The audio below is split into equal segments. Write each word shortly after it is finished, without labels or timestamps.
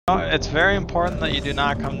Oh, it's very important that you do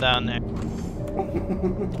not come down there.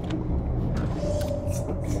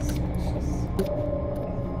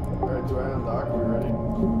 Alright, do I unlock? Are we ready?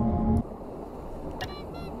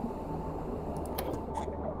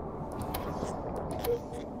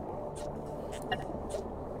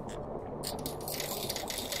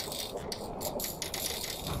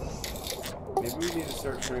 Maybe we need to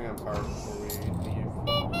start turning on power before we leave.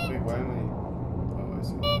 Wait, why am I... Oh, I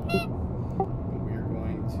see. We are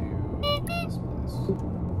going to this place.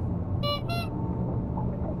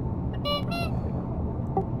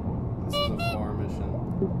 This is a farm mission.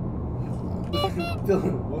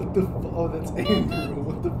 Dylan, what the fuck? Oh, that's Andrew.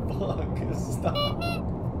 What the fuck? Stop.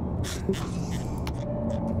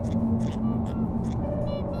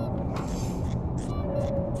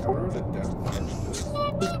 I wonder what the depth is.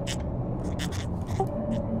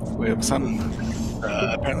 We have some.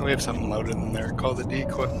 Apparently, we have something loaded in there called the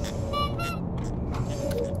decoy.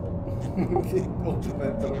 Open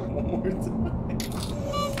that door one more time.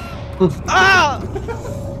 Ah!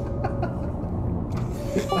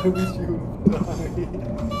 I wish you would die.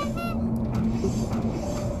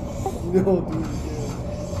 No, dude, yeah.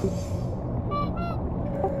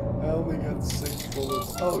 I only got 6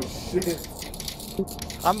 bullets. Oh, shit.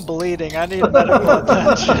 I'm bleeding. I need medical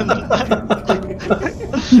attention.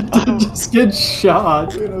 You just get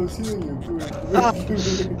shot. Wait, I was healing you.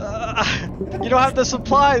 You don't have the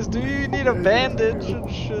supplies, do you? You need a bandage and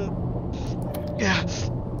shit. Yeah.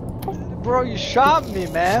 Bro, you shot me,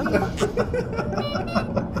 man.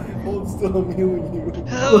 Hold still, I'm healing you.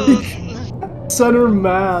 Center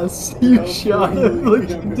mass. You shot him. Like,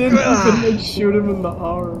 you didn't even like, shoot him in the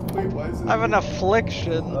arm. Wait, why is it? I have an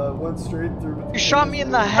affliction. Went straight through. You shot me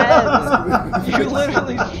in the head. You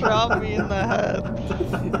literally shot me in the head.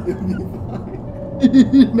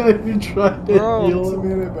 You not even tried to heal Some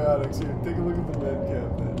him. antibiotics here. Take a look at the med cap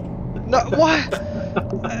then. No, what?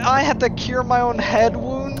 I had to cure my own head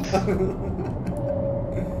wound? Hey,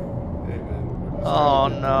 man. Oh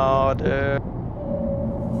no, dude.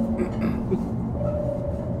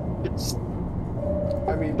 I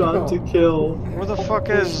mean, Not to kill. Where the fuck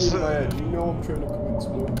is... You know I'm trying to quit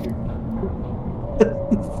smoking.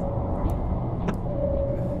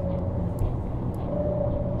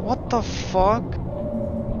 What the fuck?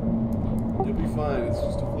 You'll be fine, it's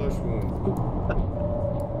just a flesh wound.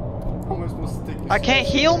 How am I supposed to take your I can't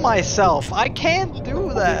slice? heal myself. I can't do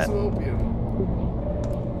Take that. some opium.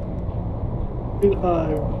 Get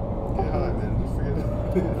high. Get high, man. Just forget it.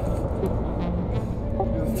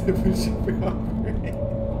 You're the type of shit we operate.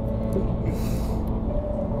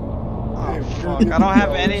 Oh fuck, I don't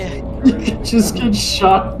have any... You just get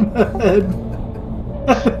shot in the head.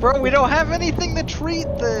 Bro, we don't have anything to treat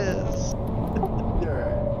this. You're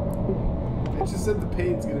alright. It just said the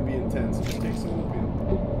pain's gonna be intense. Just take some opium.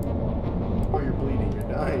 Oh, you're bleeding. You're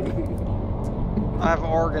dying. I have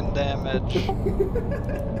organ damage.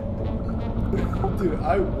 Dude,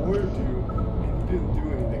 I warned you, and you didn't do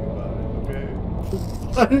anything about it, okay?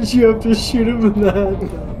 Why did you have to shoot him in the head?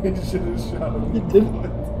 You should have shot him. You didn't.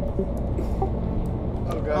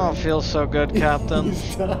 Oh, God. Oh, it feels so good, Captain.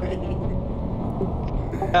 He's dying.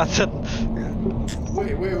 Captain.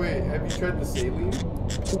 Wait. Have you tried the saline?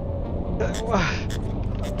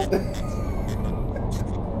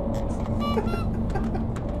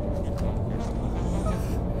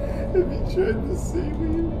 Have you tried the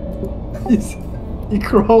saline? He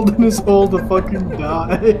crawled in his hole to fucking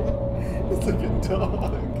die. It's like a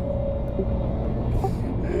dog.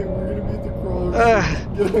 Hey, we're gonna be at the crawler.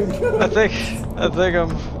 I think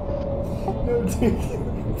I'm... No,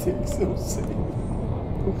 take some saline.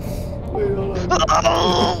 Wait, hold on.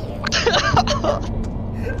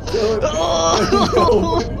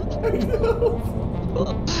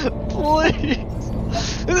 Please.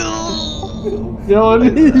 Yo,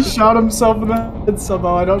 he shot himself in the head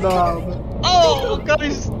somehow. I don't know how. But... Oh god,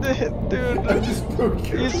 he's dude. I just broke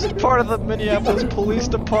your He's part of the Minneapolis Police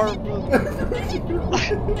Department.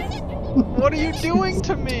 What are you doing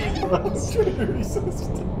to me? I'm trying to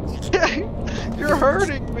resuscitate. You're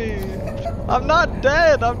hurting me. I'm not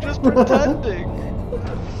dead. I'm just pretending.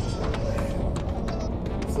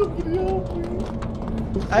 Somebody help me.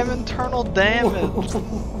 I have internal damage.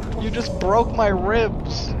 You just broke my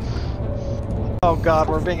ribs. Oh god,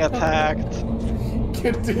 we're being attacked.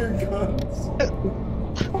 Get to your guns.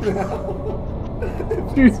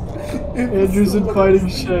 Andrew's in fighting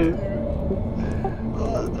shape.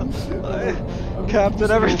 Captain,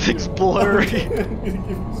 everything's blurry. I'm gonna give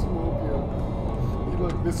you some opium.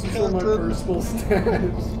 Look, this is for my personal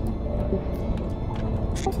stash.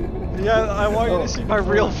 Yeah, I want you to see my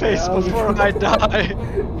real face before I die.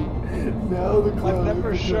 Now the clown. I've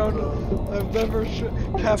never shown.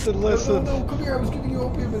 Captain, listen. No, come here. I was giving you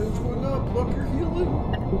opium and it was going up. Look, you're healing.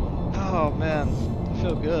 Oh man, I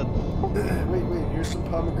feel good. Wait. Here's some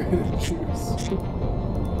pomegranate juice.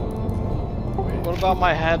 Wait. What about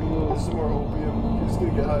my head wound? There's some more opium. You're just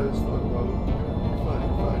gonna get high as fuck, bro. You're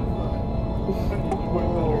fine.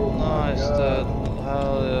 Oh, Nice, dude.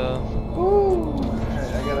 Hell yeah. Woo!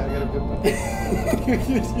 Alright, I got a good one.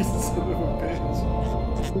 You son of a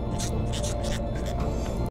bitch.